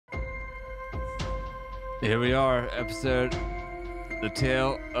Here we are, episode The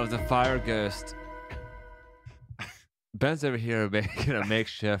Tale of the Fire Ghost. Ben's over here making a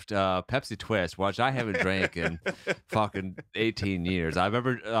makeshift Pepsi Twist, which I haven't drank in fucking 18 years. I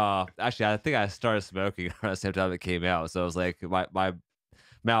remember, actually, I think I started smoking around the same time it came out. So it was like my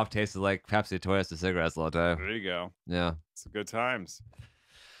mouth tasted like Pepsi Twist and cigarettes all the time. There you go. Yeah. It's good times.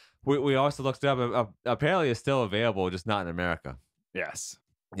 We also looked it up. Apparently, it's still available, just not in America. Yes.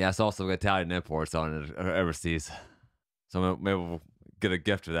 Yeah, it's also Italian imports on it overseas. So maybe we'll get a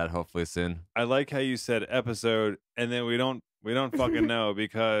gift of that hopefully soon. I like how you said episode, and then we don't fucking know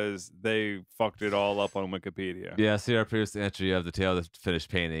because they fucked it all up on Wikipedia. Yeah, see our previous entry of The Tale of the Finished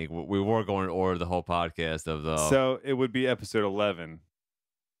Painting. We were going to order the whole podcast of the... So it would be episode 11.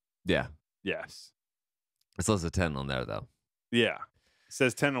 Yeah. Yes. It's listed 10 on there, though. Yeah. It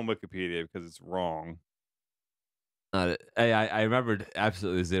says 10 on Wikipedia because it's wrong. I remembered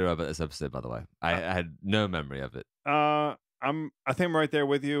absolutely zero about this episode, by the way. I had no memory of it. I think I'm right there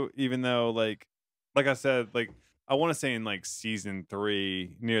with you, even though like I said, like I want to say in like season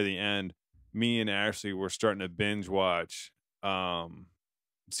 3 near the end, me and Ashley were starting to binge watch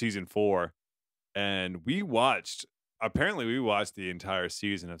season 4, and we watched the entire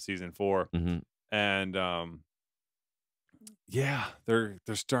season of season 4. Mm-hmm. And yeah, they're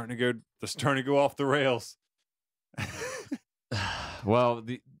starting to go off the rails. Well,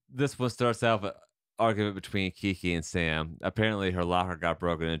 this one starts out with an argument between Kiki and Sam. Apparently, her locker got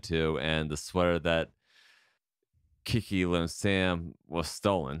broken into, and the sweater that Kiki loaned Sam was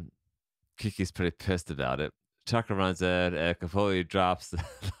stolen. Kiki's pretty pissed about it. Tucker runs in and completely drops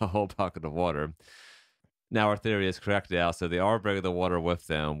the whole bucket of water. Now our theory is correct now, so they are bringing the water with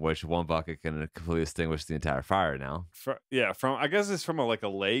them, which one bucket can completely extinguish the entire fire now. From I guess it's from a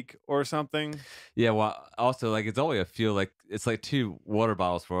lake or something. Yeah, well, also, like, it's only a few, like, it's like 2 water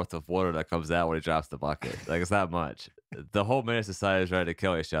bottles worth of water that comes out when he drops the bucket. Like, it's not much. The whole Menace Society is ready to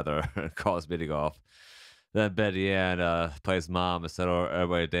kill each other and call this meeting off. Then Betty Ann plays mom and settle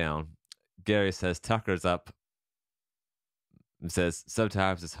everybody down. Gary says Tucker's up and says,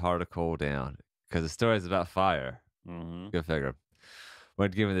 sometimes it's hard to cool down. Because the story is about fire. Mm-hmm. Go figure. When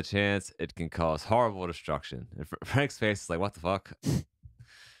given the chance, it can cause horrible destruction. And Frank's face is like, what the fuck?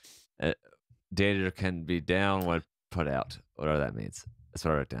 Danger can be down when put out. Whatever that means. That's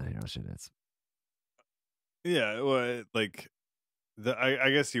what I wrote down here on shit notes. Yeah, well, like, I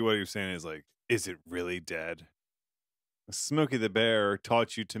guess what you're saying is like, is it really dead? Smokey the Bear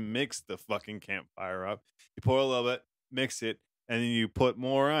taught you to mix the fucking campfire up. You pour a little bit, mix it, and then you put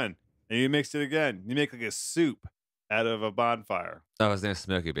more on. And you mix it again. You make like a soup out of a bonfire. Oh, his name's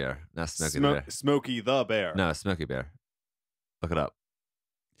Smokey Bear. Not Smokey the Bear. Smokey the Bear. No, Smokey Bear. Look it up.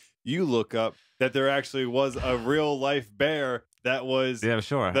 You look up that there actually was a real life bear that was... Yeah,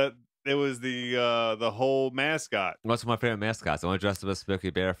 sure. That it was the whole mascot. What's my favorite mascots? I want to dress up as Smokey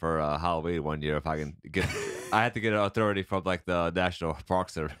Bear for Halloween one year if I can get... I had to get an authority from like the National Park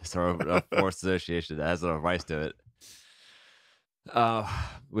Service or a Forest Association that has the rights to it.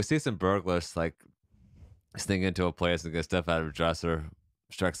 We see some burglars like sneak into a place and get stuff out of a dresser,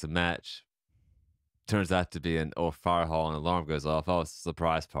 strikes a match. Turns out to be an old fire hall, and an alarm goes off. Oh, it's a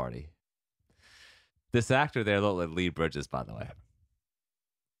surprise party. This actor there looked like Lee Bridges, by the way.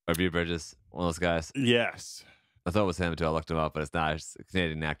 Or Lee Bridges, one of those guys. Yes. I thought it was him until I looked him up, but it's not. It's a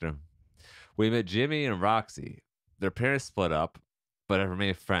Canadian actor. We met Jimmy and Roxy. Their parents split up, but have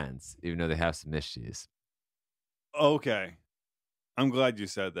remained friends, even though they have some issues. Okay. I'm glad you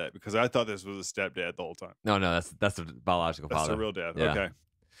said that because I thought this was a stepdad the whole time. No, that's a biological father. That's a real dad. Yeah. Okay.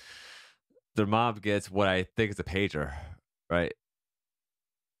 Their mom gets what I think is a pager, right?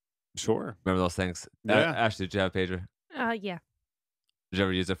 Sure. Remember those things? Yeah. Ashley, did you have a pager? Yeah. Did you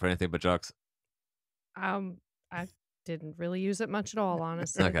ever use it for anything but drugs? I didn't really use it much at all,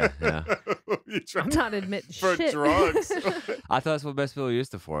 honestly. Okay, yeah. I'm not admitting for shit. drugs. I thought that's what most people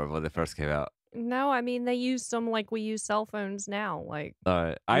used it for when they first came out. No, I mean, they used them like we use cell phones now. Like, All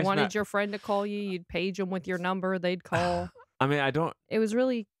right. you wanted your friend to call you, you'd page them with your number, they'd call. I mean, It was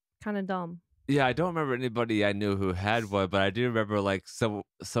really kind of dumb. Yeah, I don't remember anybody I knew who had one, but I do remember like someone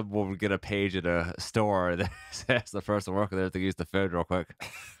would get a page at a store and ask the person working there to use the phone real quick.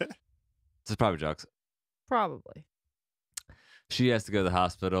 This is probably drugs. Probably. She has to go to the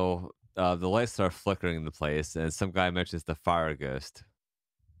hospital. The lights start flickering in the place, and some guy mentions the fire ghost.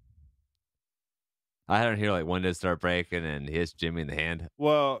 I had her hear like windows start breaking, and he hits Jimmy in the hand.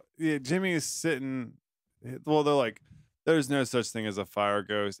 Well, yeah, Jimmy is sitting. Well, they're like, there's no such thing as a fire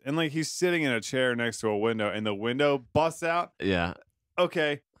ghost, and like he's sitting in a chair next to a window, and the window busts out. Yeah.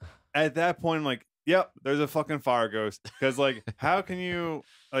 Okay. At that point, I'm like, yep, there's a fucking fire ghost. Because, like, how can you,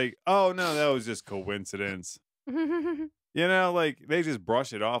 like, oh, no, that was just coincidence. You know, like, they just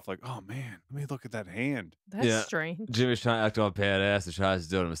brush it off like, oh, man, let me look at that hand. That's Yeah. strange. Jimmy's trying to act all badass and tries to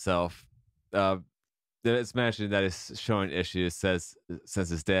do it himself. Then it's mentioned that he's showing issues says since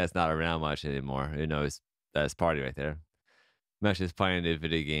his dad's not around much anymore. You know, that's party right there. Mentions playing a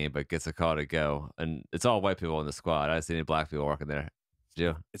video game, but gets a call to go. And it's all white people in the squad. I didn't see any black people working there. Did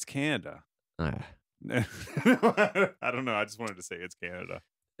you? It's Canada. Ah. I don't know. I just wanted to say it's Canada.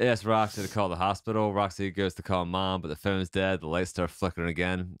 He asks Roxy to call the hospital. Roxy goes to call mom, but the phone's dead. The lights start flickering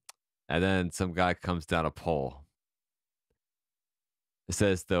again. And then some guy comes down a pole. It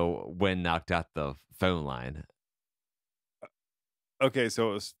says the wind knocked out the phone line. Okay,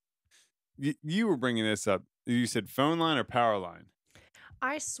 so it was, you were bringing this up. You said phone line or power line?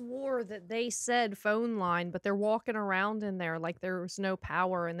 I swore that they said phone line, but they're walking around in there like there's no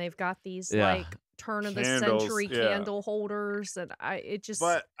power, and they've got these like turn of the century candle holders, and it just.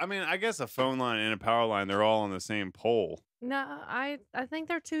 But I mean, I guess a phone line and a power line, they're all on the same pole. No, I think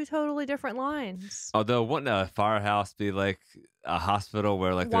they're two totally different lines. Although, wouldn't a firehouse be like a hospital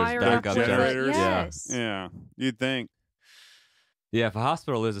where like Wired there's up backup with it, generators? yes. Yeah, you'd think. Yeah, if a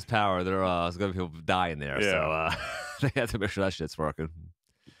hospital loses power, there's going to be people dying there. So they have to make sure that shit's working.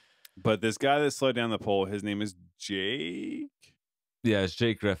 But this guy that slid down the pole, his name is Jake. Yeah, it's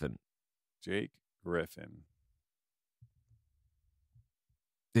Jake Griffin. Jake Griffin.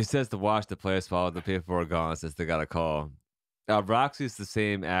 He says to watch the place while the people are gone since they got a call. Roxy's the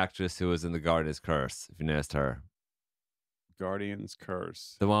same actress who was in The Guardian's Curse, if you noticed her. Guardian's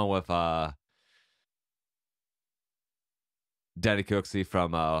Curse. The one with Danny Cooksey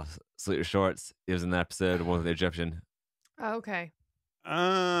from Sleeper Shorts. He was in that episode, the one with the Egyptian. Oh, okay.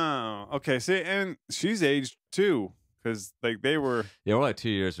 Oh, okay. See, and she's aged too, because like they were. Yeah, we're like 2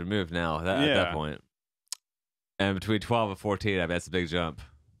 years removed now at that point. And between 12 and 14, I mean, that's a big jump.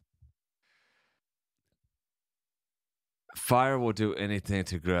 Fire will do anything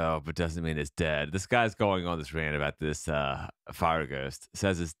to grow, but doesn't mean it's dead. This guy's going on this rant about this fire ghost.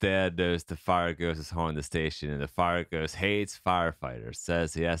 Says his dad knows the fire ghost is haunting the station, and the fire ghost hates firefighters.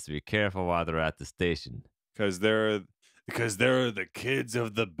 Says he has to be careful while they're at the station. Because they're the kids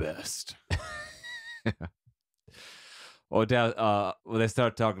of the best. Well, when they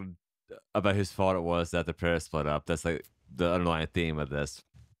start talking about whose fault it was that the pair split up, that's like the underlying theme of this.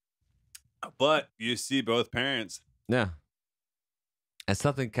 But you see both parents. Yeah. And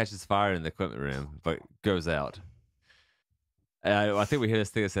something catches fire in the equipment room, but goes out. I think we hear this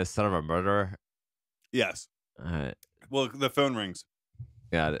thing that says "son of a murderer." Yes. All right. Well, the phone rings.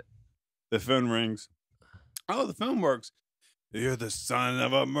 Got it. The phone rings. Oh, the phone works. You're the son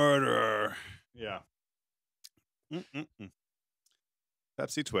of a murderer. Yeah.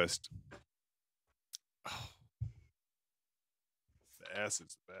 Pepsi Twist. Oh. The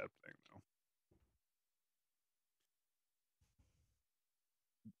acid's a bad thing, though.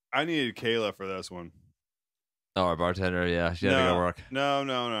 I needed Kayla for this one. Oh, our bartender, yeah, she had to go to work.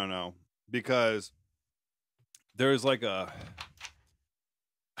 No. Because there's like a.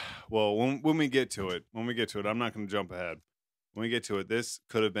 Well, when we get to it, I'm not going to jump ahead. When we get to it, this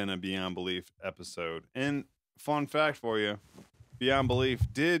could have been a Beyond Belief episode. And fun fact for you, Beyond Belief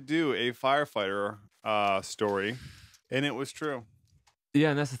did do a firefighter story, and it was true.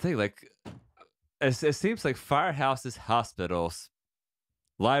 Yeah, and that's the thing. Like, it seems like firehouses, hospitals,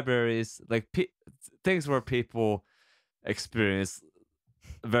 libraries, like things where people experience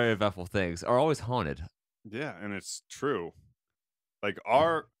very eventful things are always haunted. Yeah, and it's true. Like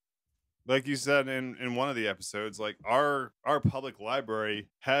like you said in one of the episodes, like our public library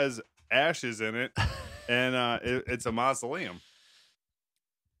has ashes in it, and it's a mausoleum.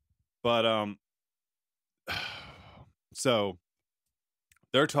 But so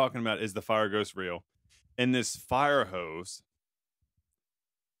they're talking about, is the fire ghost real? And this fire hose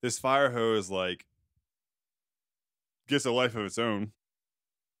like gets a life of its own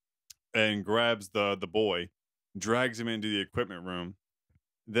and grabs the boy, drags him into the equipment room.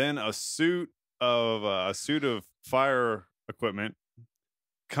 Then a suit of fire equipment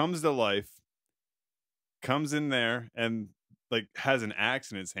comes to life, comes in there and like has an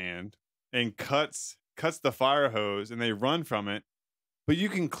axe in its hand and cuts the fire hose, and they run from it. But you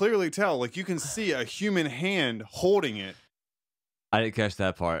can clearly tell, like you can see a human hand holding it. I didn't catch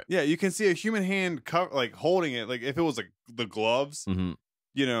that part. Yeah, you can see a human hand like holding it. Like if it was like the gloves,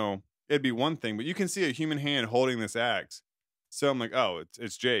 you know, it'd be one thing. But you can see a human hand holding this axe. So I'm like, oh,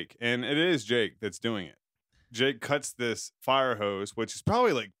 it's Jake. And it is Jake that's doing it. Jake cuts this fire hose, which is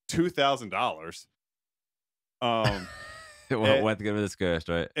probably like $2,000. went to get rid of this ghost,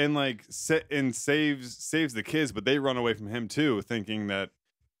 right? And like saves the kids, but they run away from him too, thinking that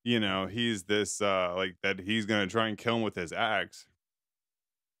he's this like that he's gonna try and kill him with his axe.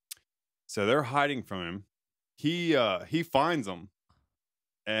 So they're hiding from him. He finds them,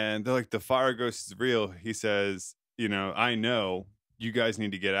 and they're like, the fire ghost is real. He says, I know, you guys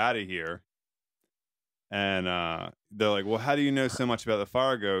need to get out of here. And they're like, well, how do you know so much about the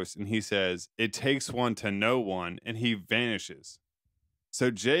fire ghost? And he says, it takes one to know one, and he vanishes.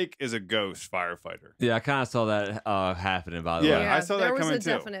 So Jake is a ghost firefighter. Yeah, I kind of saw that happening, by the way. Yeah, I saw that coming too. There was a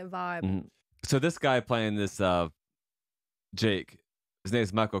definite vibe. Mm-hmm. So this guy playing this Jake, his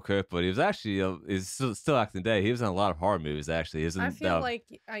name's Michael Kirkwood. He was actually he's still acting today. He was in a lot of horror movies. Actually, I feel like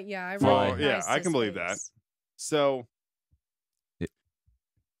I I can believe that. So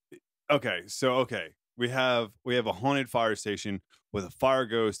okay. We have a haunted fire station with a fire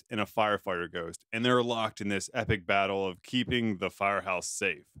ghost and a firefighter ghost, and they're locked in this epic battle of keeping the firehouse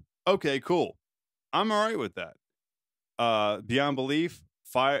safe. Okay, cool. I'm all right with that. Beyond belief,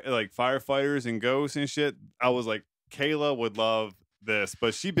 firefighters and ghosts and shit. I was like, Kayla would love this,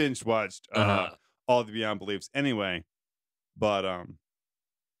 but she binge watched all the Beyond Beliefs anyway. But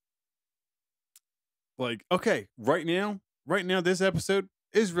like, okay, right now, this episode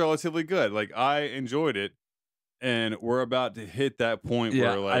is relatively good. Like, I enjoyed it, and we're about to hit that point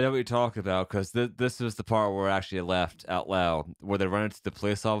where, like, I know what you're talking about, because this was the part where I actually laughed out loud, where they run into the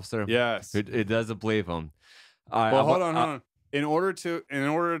police officer. Yes, it doesn't believe him. Well, hold on. In order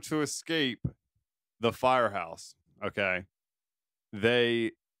to escape the firehouse, okay,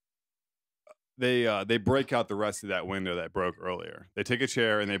 they break out the rest of that window that broke earlier. They take a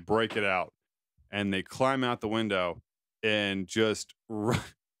chair and they break it out, and they climb out the window, and just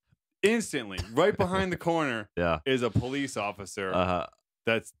instantly, right behind the corner, is a police officer.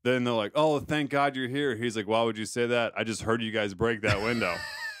 Then they're like, "Oh, thank God you're here." He's like, "Why would you say that? I just heard you guys break that window."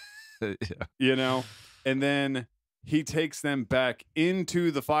 And then he takes them back into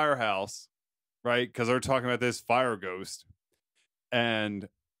the firehouse, right? Because they're talking about this fire ghost, and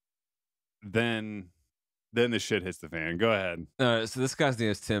then the shit hits the fan. Go ahead. So this guy's name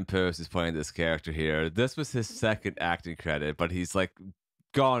is Tim Post. Is playing this character here. This was his second acting credit, but he's like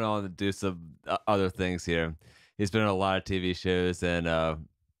gone on to do some other things here. He's been on a lot of TV shows, and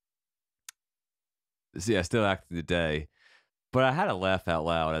still acting today. But I had to laugh out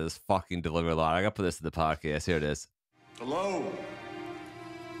loud at this fucking delivery line. I gotta put this in the podcast. Here it is. Hello?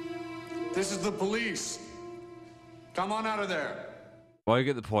 This is the police. Come on out of there. Well, you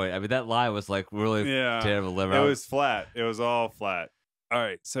get the point. I mean, that line was like really terrible delivery. It was flat. It was all flat. All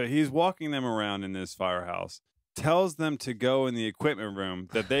right. So he's walking them around in this firehouse, tells them to go in the equipment room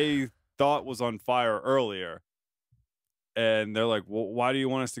that they thought was on fire earlier. And they're like, well, why do you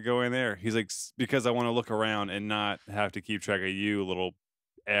want us to go in there? He's like, because I want to look around and not have to keep track of you little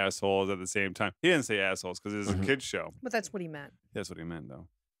assholes at the same time. He didn't say assholes because it's a kid's show. But that's what he meant. That's what he meant, though.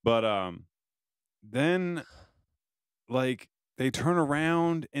 But then, like, they turn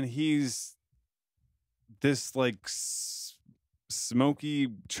around and he's this, like, smoky,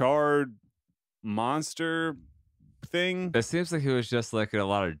 charred monster thing. It seems like he was just like in a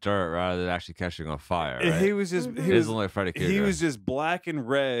lot of dirt rather than actually catching on fire. Right? He was just he was like Freddy Krueger. He was just black and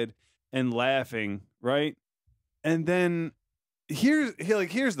red and laughing, right? And then here's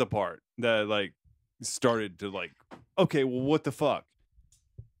the part that like started to like, okay, well, what the fuck?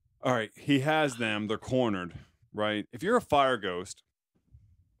 All right, he has them, they're cornered, right? If you're a fire ghost,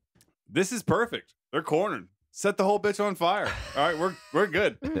 this is perfect. They're cornered. Set the whole bitch on fire. All right, we're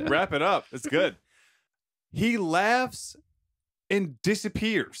good. Wrap it up. It's good. He laughs and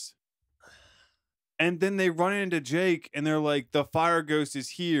disappears. And then they run into Jake and they're like, the fire ghost is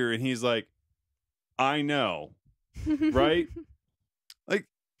here. And he's like, I know. Right? Like,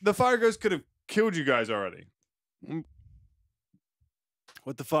 the fire ghost could have killed you guys already.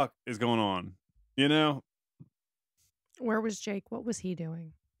 What the fuck is going on? You know? Where was Jake? What was he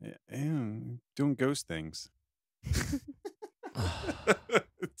doing? Yeah, doing ghost things.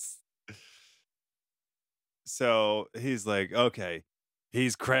 So he's like, okay,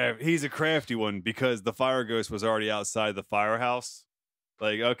 he's a crafty one because the fire ghost was already outside the firehouse.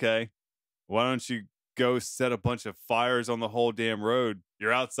 Like, okay, why don't you go set a bunch of fires on the whole damn road?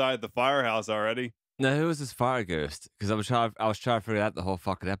 You're outside the firehouse already. Now, who was this fire ghost? Because I was trying to figure out the whole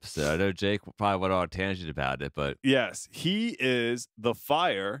fucking episode. I know Jake probably went on a tangent about it, but yes, he is the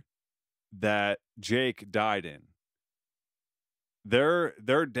fire that Jake died in. Their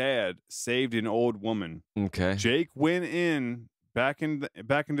dad saved an old woman. Okay. Jake went back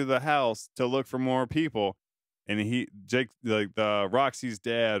into the house to look for more people, and Jake, like the Roxy's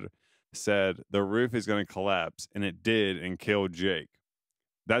dad, said the roof is going to collapse, and it did, and killed Jake.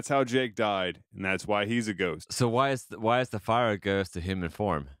 That's how Jake died, and that's why he's a ghost. So why is the fire ghost a human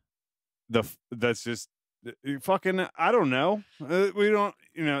form? That's just fucking. I don't know. We don't.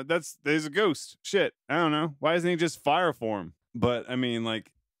 There's a ghost. Shit. I don't know. Why isn't he just fire form? But I mean,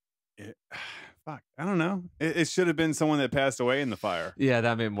 like, fuck. I don't know. It should have been someone that passed away in the fire. Yeah,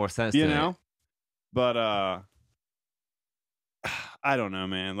 that made more sense. You know. But I don't know,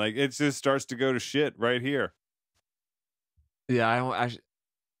 man. Like, it just starts to go to shit right here. Yeah, I don't actually.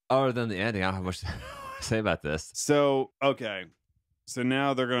 Other than the ending, I don't have much to say about this. So okay, so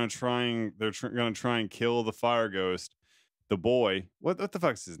now they're gonna try and kill the fire ghost. The boy, what the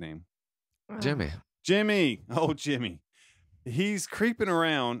fuck's his name? Jimmy. Jimmy. Oh, Jimmy. He's creeping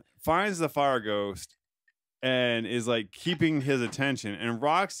around, finds the fire ghost, and is like keeping his attention. And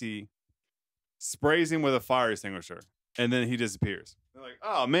Roxy sprays him with a fire extinguisher, and then he disappears. They're like,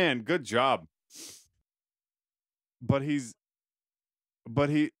 "Oh man, good job." But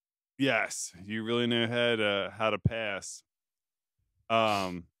he, yes, you really know how to pass.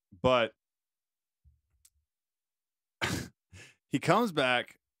 But he comes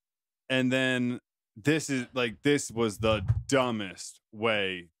back, and then this was the dumbest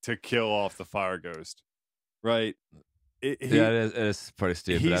way to kill off the fire ghost, right? It is pretty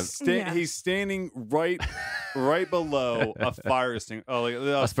stupid. He's standing right below a fire extinguisher, like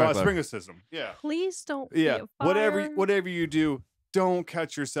a sprinkler system. Yeah, please don't. Yeah, be a fire. whatever you do, don't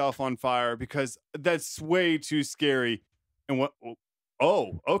catch yourself on fire, because that's way too scary. And what?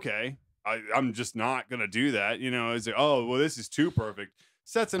 Oh, okay. I'm just not gonna do that. It's like, oh well, this is too perfect.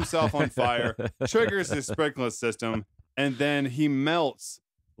 Sets himself on fire, triggers his sprinkler system, and then he melts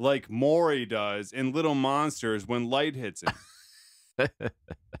like Maury does in Little Monsters when light hits him.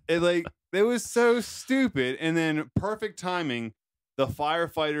 It was so stupid. And then perfect timing. The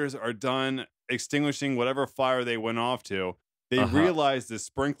firefighters are done extinguishing whatever fire they went off to. They realize the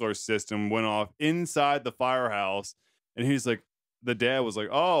sprinkler system went off inside the firehouse, and he's like, the dad was like,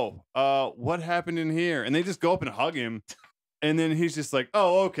 "Oh, what happened in here?" And they just go up and hug him, and then he's just like,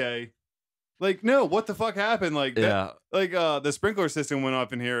 "Oh, okay." Like, no, what the fuck happened? Like, yeah, the sprinkler system went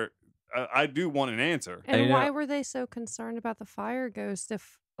off in here. I do want an answer. And why were they so concerned about the fire ghost?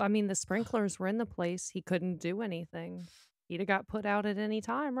 If the sprinklers were in the place, he couldn't do anything. He'd have got put out at any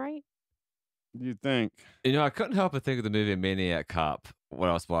time, right? You'd think. I couldn't help but think of the movie Maniac Cop when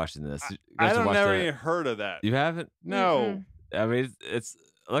I was watching this. I don't never even heard of that. You haven't? No. I mean, it's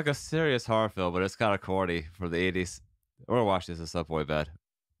like a serious horror film, but it's kind of corny from the 80s. We're watching this at Subway bed.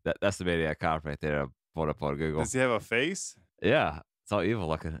 That's the Maniac Cop right there. I pulled up on Google. Does he have a face? Yeah, it's all evil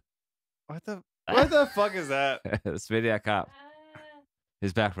looking. What the fuck is that? It's Maniac Cop.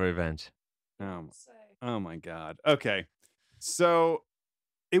 He's back for revenge. Oh my god. Okay, so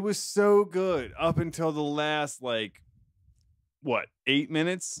it was so good up until the last 8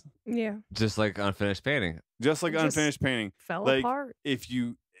 minutes? Yeah. Just like unfinished painting. Just like unfinished painting. Fell apart. If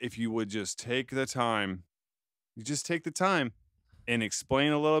you would just take the time, and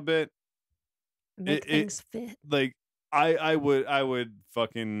explain a little bit. Make things fit. Like I would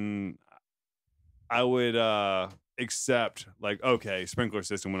accept, like, okay, sprinkler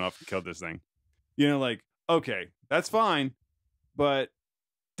system went off and killed this thing. Okay, that's fine. But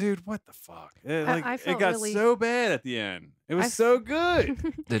dude, what the fuck? It got so bad at the end. It was so good.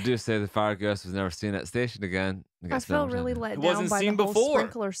 They do say the fire ghost was never seen at station again. I felt really let down by the whole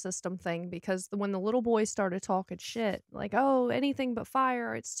sprinkler system thing, because when the little boy started talking shit, like, oh, anything but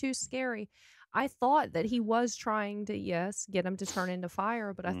fire, it's too scary. I thought that he was trying to, get him to turn into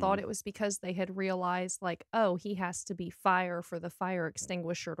fire, but I thought it was because they had realized, like, oh, he has to be fire for the fire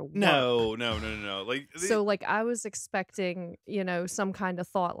extinguisher to work. No. So, I was expecting, some kind of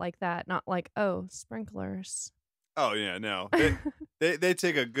thought like that, not like, oh, sprinklers. Oh yeah, no. They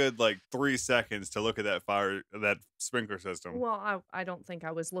take a good 3 seconds to look at that sprinkler system. Well, I don't think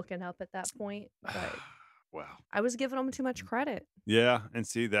I was looking up at that point, but wow, I was giving them too much credit. Yeah, and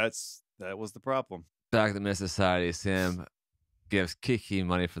see, that was the problem. Back at the Miss Society, Sam gives Kiki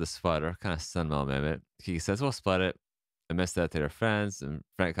money for the sweater, kind of sentimental moment. Kiki says, "We'll split it." I miss that to their friends, and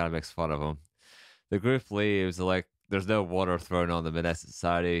Frank kind of makes fun of them. The group leaves. There's no water thrown on the Miss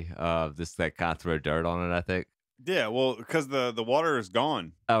Society. Just kind of throw dirt on it, I think. Yeah, well, because the water is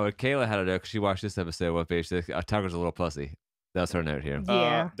gone. Oh, and Kayla had a note because she watched this episode with page 6. Tucker's a little pussy. That's her note here.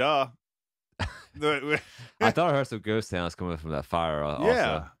 Yeah. Duh. I thought I heard some ghost sounds coming from that fire.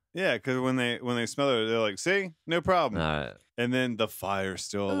 Also. Yeah, because when they smell it, they're like, "See, no problem." And then the fire's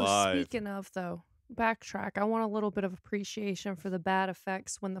still alive. Speaking of, though, backtrack. I want a little bit of appreciation for the bad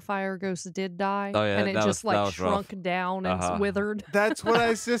effects when the fire ghost did die. Oh, yeah, and it just was shrunk rough. down and withered. That's what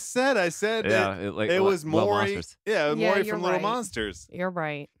I just said. I said it was Maury. Yeah, Maury from Little Monsters. You're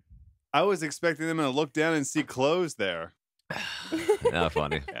right. I was expecting them to look down and see clothes there. Not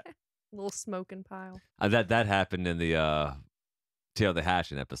funny. Yeah. Little smoking pile. That happened in the Tail of the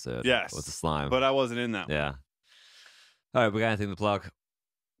Hatching episode. Yes. With the slime. But I wasn't in that one. Yeah. All right, we got anything to plug?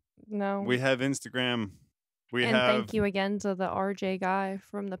 No. We have Instagram. Thank you again to the RJ guy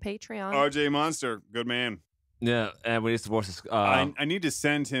from the Patreon. RJ Monster, good man. Yeah, and we need to watch this. I need to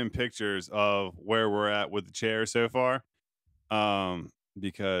send him pictures of where we're at with the chair so far,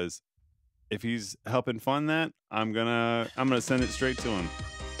 because if he's helping fund that, I'm gonna send it straight to him.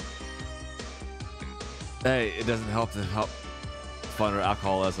 Hey, it doesn't help fund our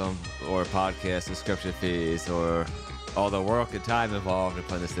alcoholism or podcast subscription fees or all the work and time involved in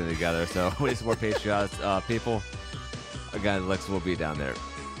putting this thing together. So we need some more Patreon people. Again, Lex will be down there.